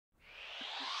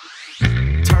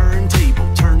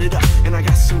And I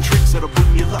got some tricks that'll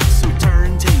boom your luck. So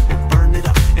turntable, burn it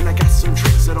up. And I got some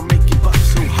tricks that'll make you buck.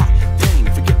 So hot, dang,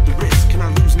 forget the risk. Can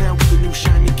I lose now with the new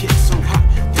shiny kit? So hot,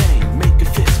 dang, make a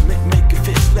fist, make a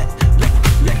fist, let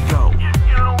go. You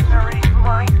know, Mary,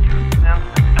 my now,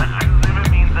 if it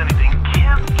means anything,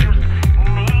 kids just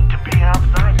need to be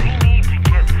outside. They need to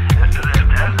get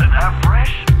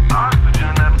fresh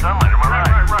oxygen and sunlight. Am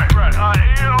I right? Right.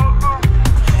 You know,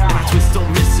 and I twist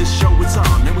on Mrs. Show it's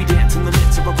on. And we dance in the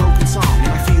midst of a broken song.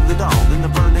 And I feel it all in the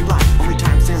burning light. Only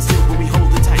time stands still when we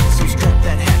hold it tight. So strap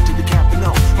that hat to the cap and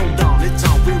no. Hold on, it's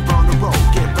on, we're on a roll.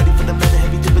 Get ready for the meta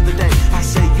heavy dip of the day. I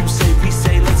say, you say, we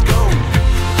say, let's go.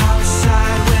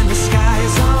 Outside when the sky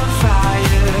is on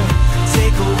fire.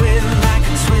 Take a wind like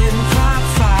a twin prop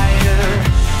fire.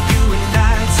 You and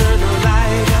I turn the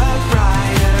light up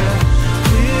brighter.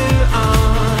 We're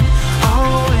on,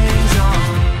 always on.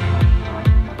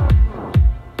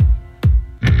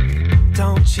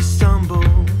 Don't you stumble,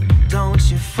 don't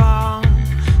you fall.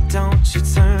 Don't you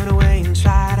turn away and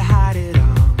try to hide it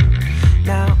all.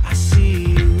 Now I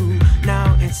see you,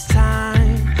 now it's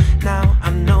time. Now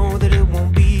I know that it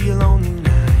won't be a lonely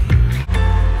night.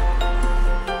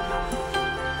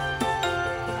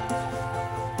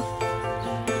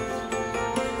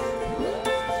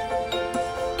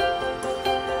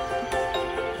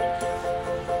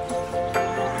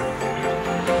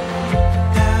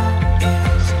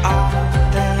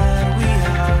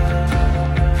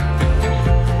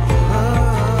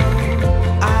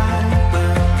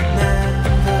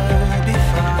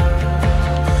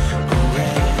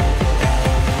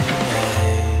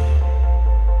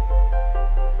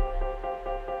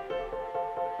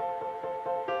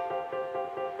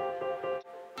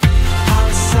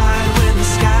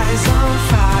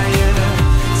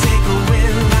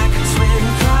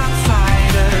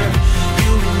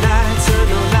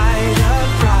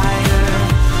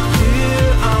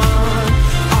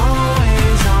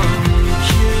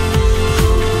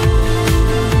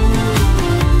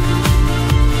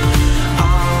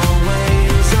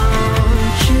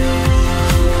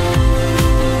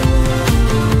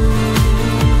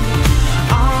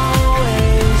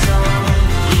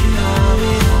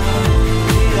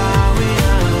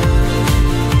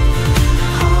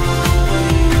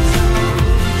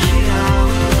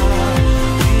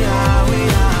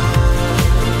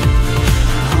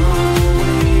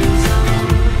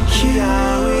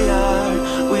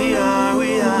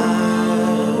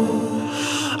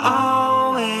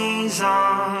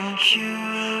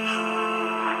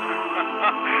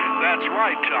 that's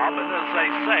right, Tom. And as they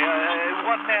say,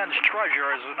 one man's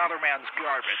treasure is another man's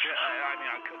garbage. I mean,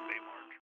 I couldn't be